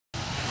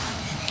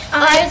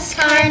Arts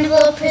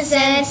Carnival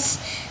presents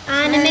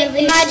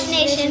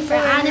Imagination for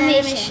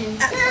Animation.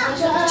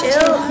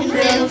 Jill and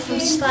Bill from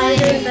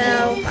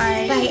Spiderville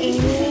by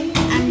Amy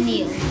and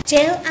Neil.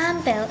 Jill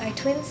and Bill are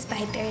twin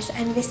spiders,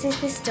 and this is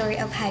the story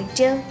of how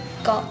Jill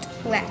got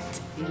wet.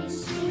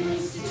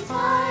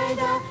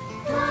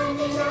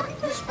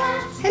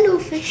 Hello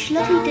fish,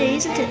 lovely day,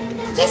 isn't it?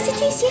 Yes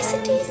it is, yes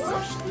it is.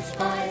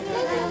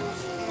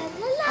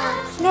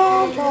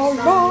 La la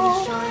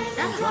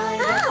la.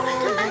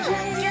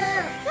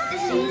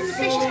 The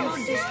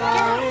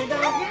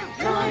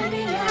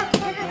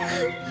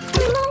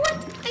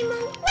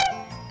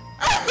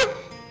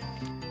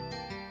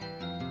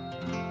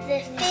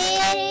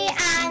Fairy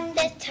and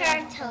the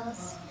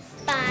Turtles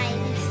by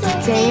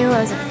Today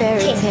was a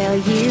fairy tale,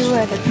 you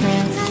were the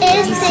prince. Is You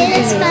used to be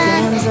this a fun?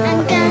 damsel I'm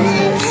in gonna tell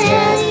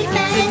distress. you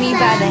Took me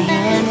by the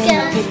hand and you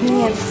picked me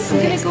up at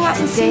 6.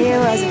 Today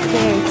was a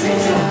fairy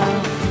tale.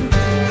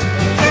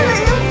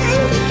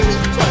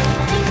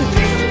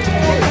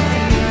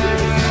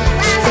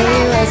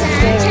 Today was a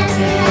fairy tale.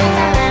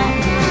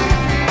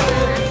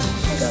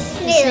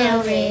 Snail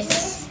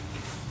Race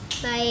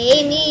by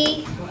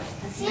Amy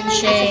and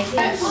Shay.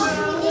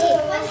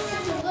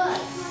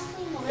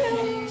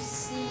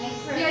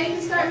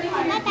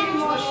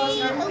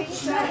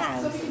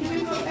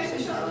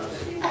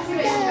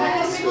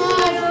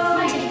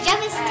 To the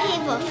judges'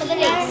 table for the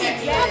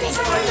race. Oh, this is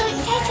so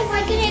exciting!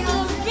 We're gonna do a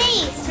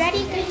race.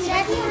 Ready?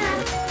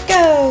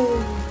 Go!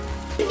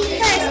 Me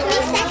first, me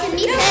second,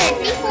 me third,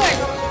 me fourth.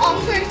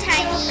 Awkward,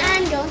 tiny,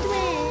 and don't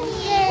win.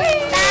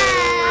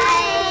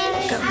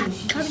 Bye.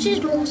 Cabbages,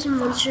 Moles and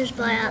Monsters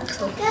by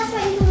Axel.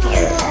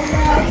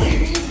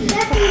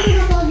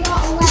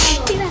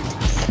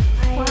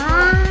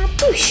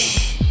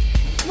 Push!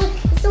 Look,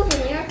 it's over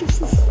there.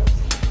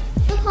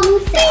 Look on the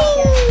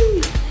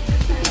side.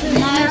 The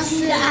Mouse,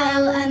 the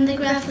Owl and the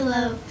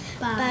Gruffalo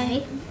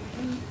by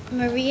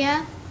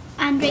Maria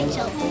and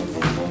Rachel.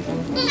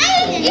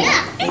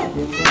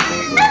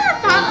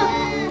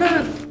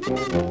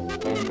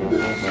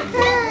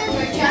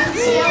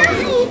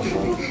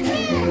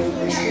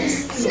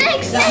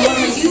 Snakes!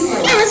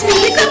 It must be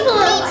the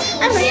Gruffalo.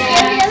 I must be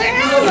every other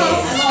animal.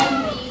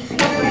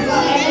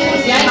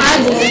 I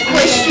will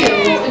push you.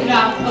 Of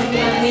the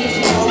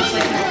animation, it's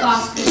like a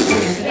class.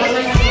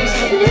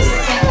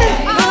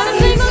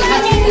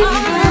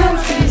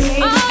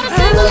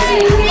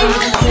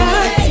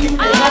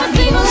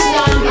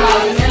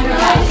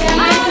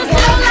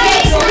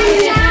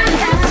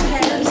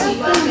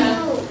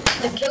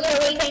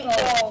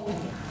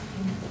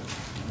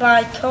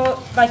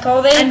 by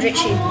Colvin and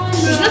Richie.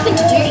 There's nothing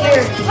to do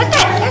here. What the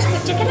heck? Let's go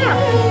check it out.